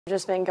We've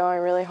just been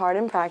going really hard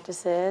in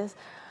practices.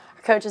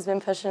 Our coach has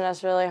been pushing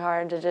us really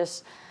hard to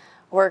just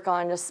work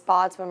on just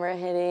spots when we're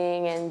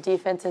hitting, and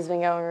defense has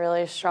been going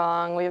really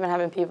strong. We've been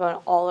having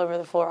people all over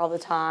the floor all the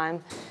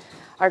time.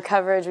 Our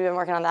coverage, we've been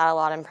working on that a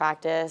lot in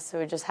practice. So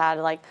we just had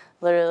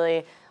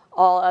literally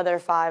all other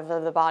 5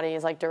 of the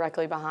bodies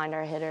directly behind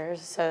our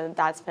hitters. So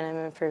that's been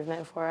an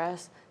improvement for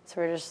us.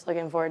 So we're just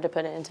looking forward to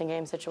put it into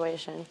game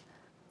situation.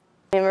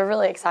 And we're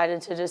really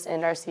excited to just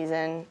end our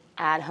season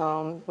at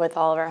home with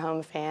all of our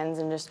home fans,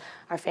 and just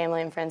our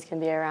family and friends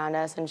can be around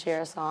us and cheer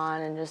us on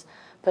and just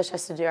push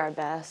us to do our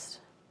best.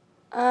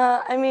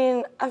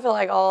 I feel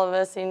like all of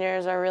us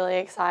seniors are really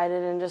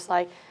excited, and just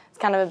it's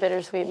kind of a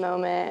bittersweet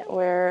moment.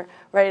 We're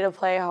ready to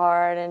play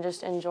hard and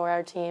just enjoy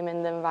our team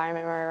and the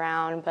environment we're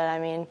around. But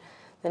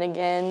then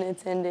again,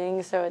 it's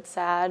ending, so it's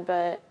sad,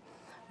 but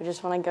we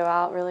just want to go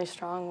out really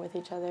strong with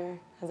each other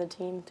as a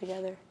team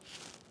together.